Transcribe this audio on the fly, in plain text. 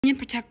You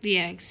protect the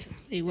eggs.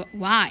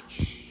 Why?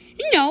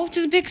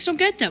 So the pigs don't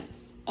get them.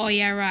 Oh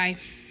yeah, right.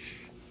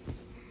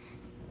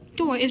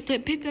 Don't worry, if the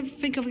pigs ever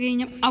think of getting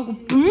them, I will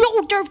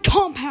blow their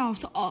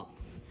compounds up.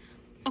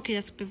 Okay,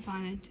 that's been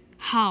fine.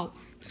 How?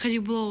 Because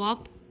you blow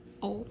up?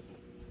 Oh.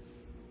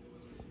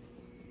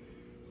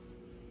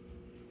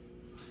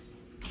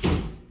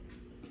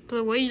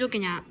 But what are you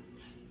looking at?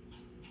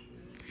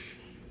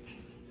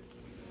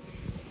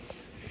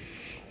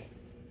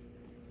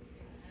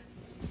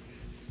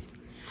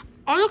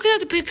 I'm looking at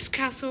the pig's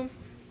castle.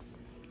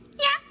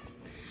 Yeah.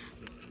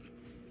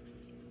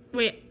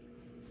 Wait,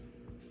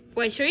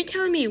 so you're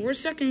telling me we're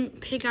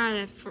second pig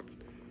island for...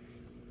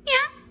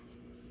 Yeah.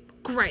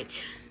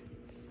 Great.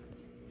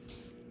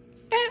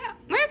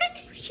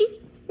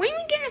 When are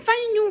we gonna find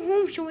a new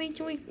home so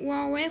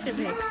we're away from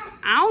the pigs?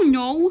 I don't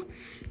know.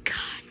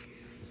 God.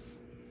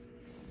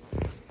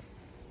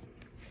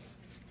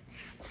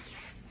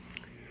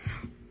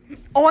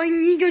 Oh, I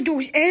needed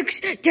those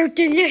eggs. They're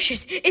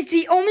delicious. It's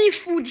the only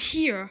food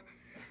here.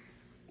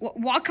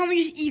 Why can't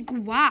we just eat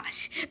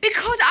grass?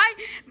 Because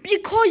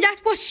that's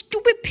what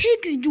stupid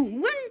pigs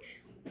do.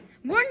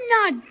 We're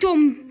not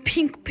dumb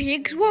pink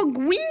pigs. We're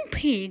green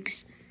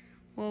pigs.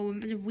 Well,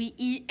 we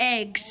eat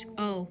eggs.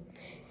 Oh,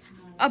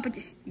 but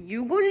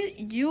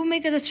you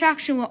make a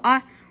distraction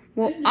while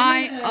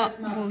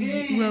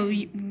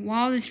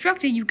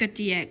distracted you get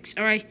the eggs.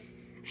 All right.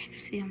 I can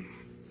see them.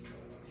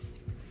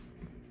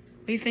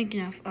 What are you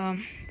thinking of?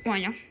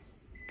 Wanya?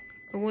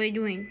 What are you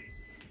doing?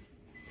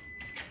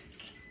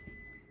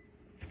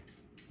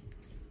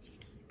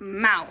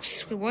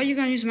 Mouse. Wait, what are you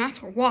gonna use mouse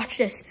for? Watch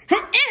this.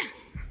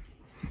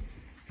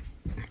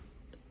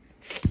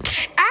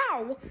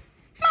 Ow!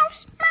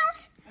 Mouse!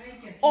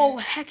 Oh,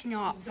 heck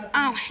no.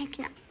 Oh, heck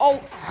no.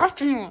 Oh,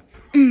 heck no.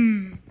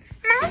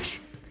 Mouse?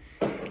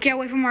 Get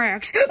away from our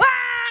eggs. Get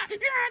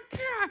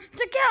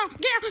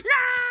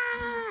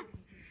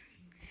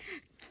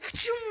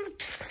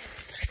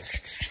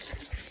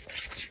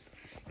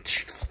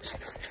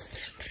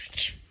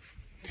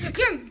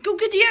go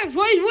get the eggs.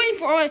 What are you waiting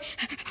for?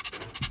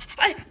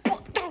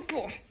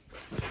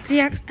 The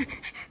eggs.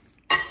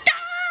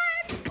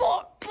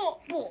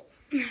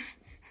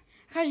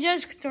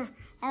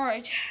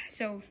 Alright,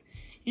 so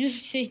you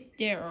just stay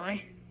there,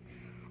 alright?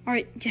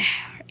 Alright.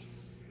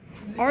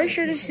 Are you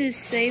sure this is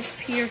safe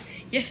here?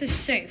 Yes, it's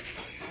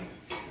safe.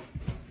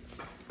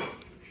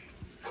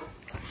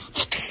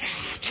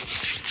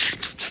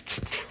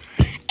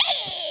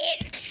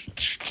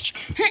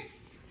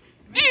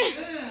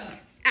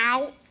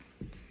 Ow.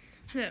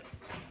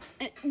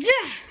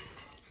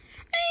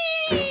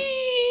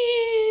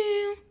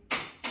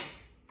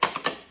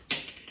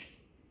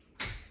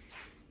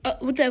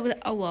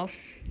 Oh well.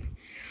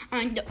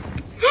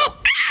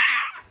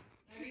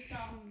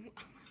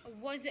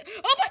 Was it?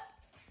 Oh, but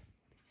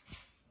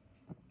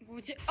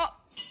was it? Oh.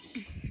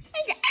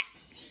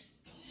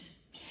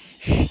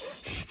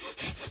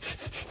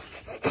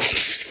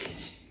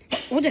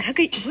 What the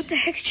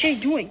heck is she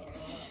doing?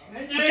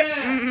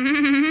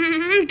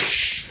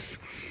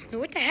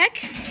 What the heck?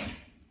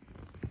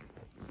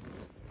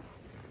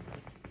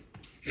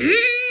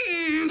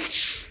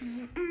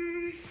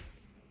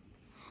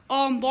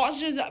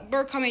 Boss, there's that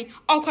bird coming.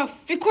 Okay,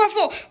 be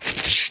careful.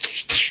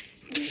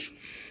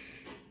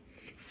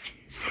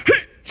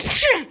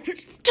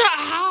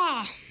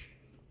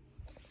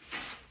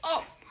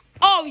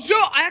 Oh,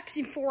 you're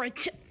asking for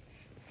it.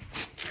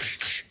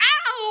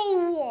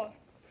 Ow!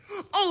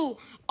 Oh,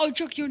 I'll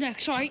choke your neck,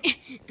 sorry.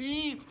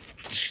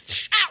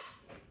 Ow!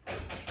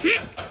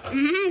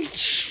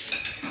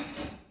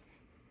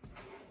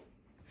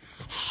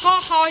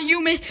 Haha,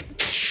 you missed.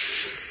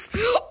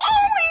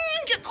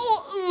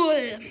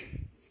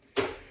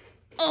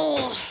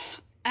 Oh,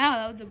 ow,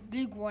 that was a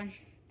big one.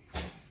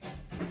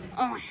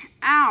 Oh,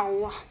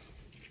 ow.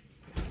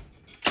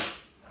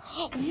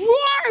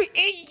 Run,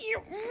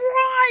 idiot,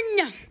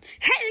 run!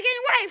 Hey, get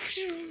away!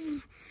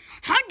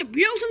 Time to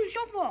blow some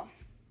stuff up.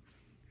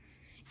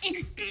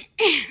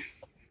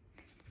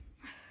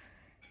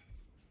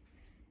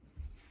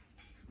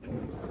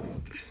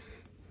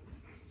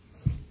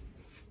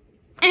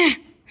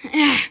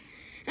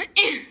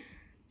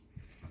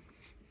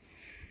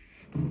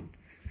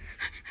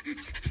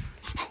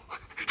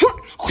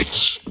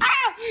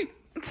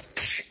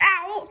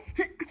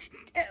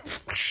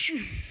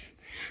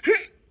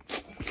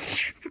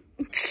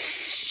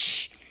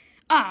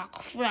 Ah,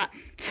 crap.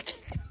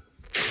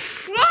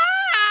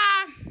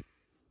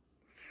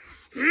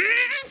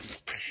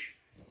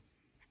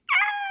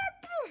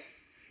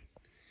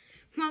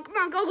 Come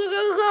on, go.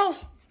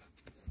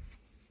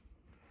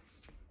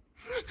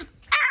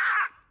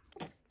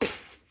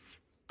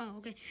 Oh,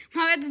 okay. I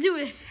have to do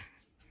this.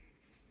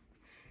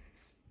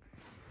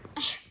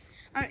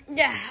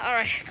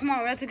 Alright, come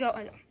on, we have to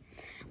go.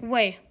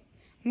 Wait,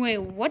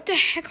 what the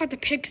heck are the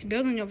pigs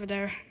building over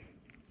there?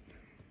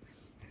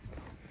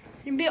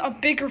 You build a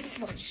bigger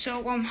fort,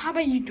 so how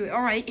about you do it?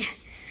 Alright.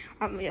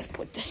 Let me just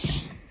put this.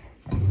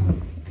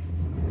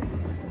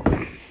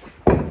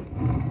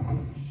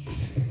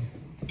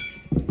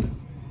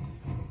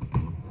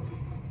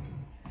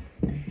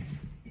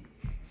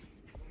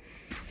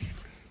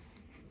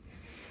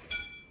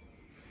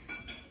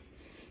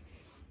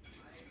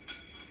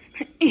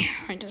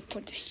 trying to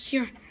put it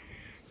here.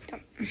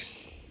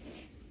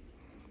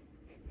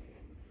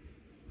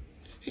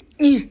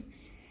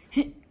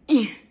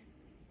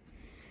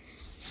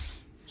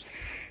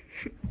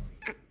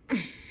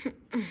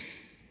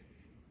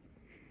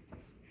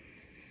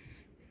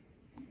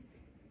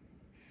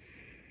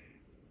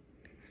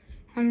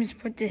 I'm just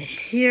put this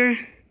here.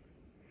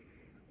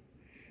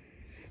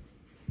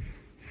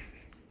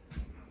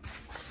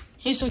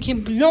 Here so I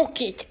can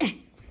block it.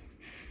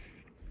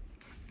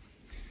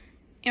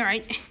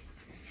 Alright.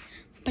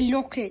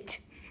 Block it.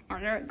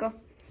 Alright, there we go.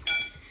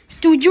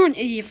 Dude, you're an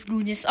idiot for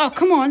doing this. Oh,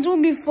 come on, it's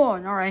gonna be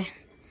fun. Alright.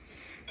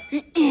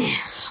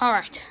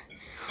 Alright.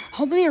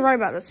 Hopefully you're right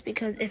about this,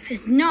 because if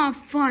it's not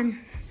fun,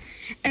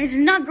 if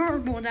it's not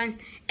durable, then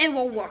it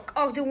will work.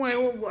 Oh, don't worry, it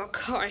will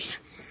work. Alright.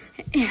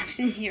 It's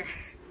in here.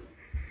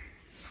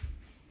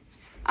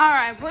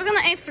 Alright, we're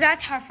gonna aim for that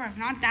tower first,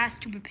 not that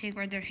stupid pig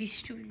right there. He's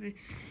stupid.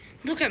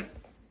 Look at him.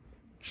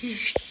 He's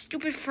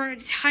stupid for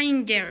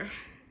hiding there.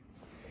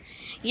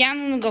 Yeah,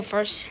 I'm gonna go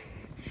first.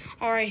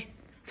 Alright.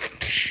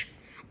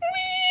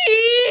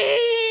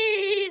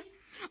 Whee!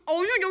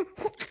 Oh no, no.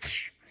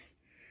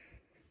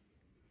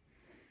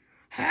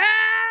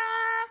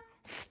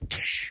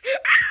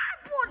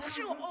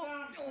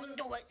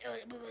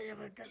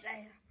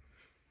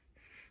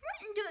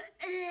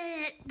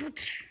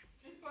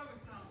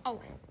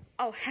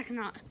 Oh, heck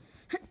not.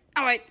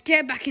 Alright,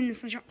 get back in the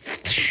sunshine.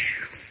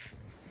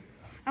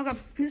 Okay,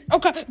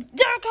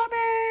 they're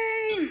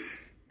coming!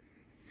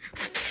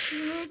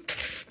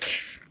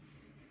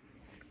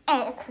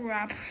 Oh,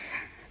 crap.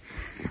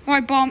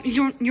 Alright, Bomb,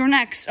 you're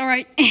next,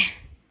 alright.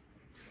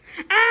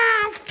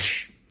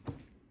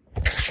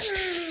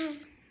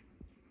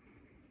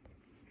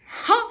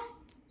 Huh?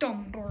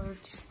 Dumb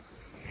birds.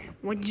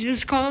 What did you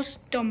just call us?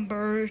 Dumb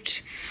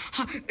birds.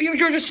 Huh? You're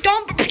just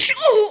dumb.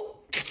 Oh!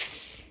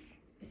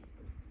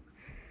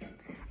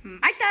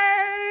 My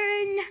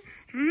turn.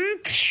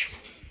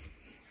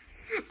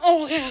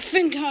 Oh yeah, I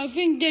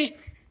think they.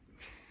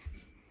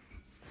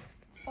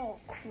 Oh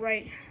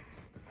great.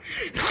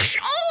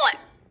 Oh!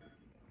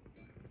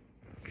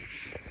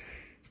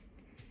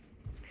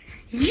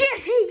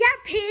 Yes, he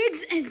got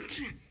pigs and.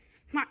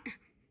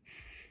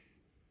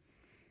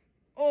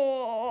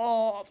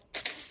 Oh.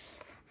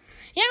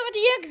 Yeah, we got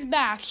the eggs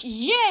back.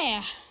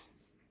 Yeah.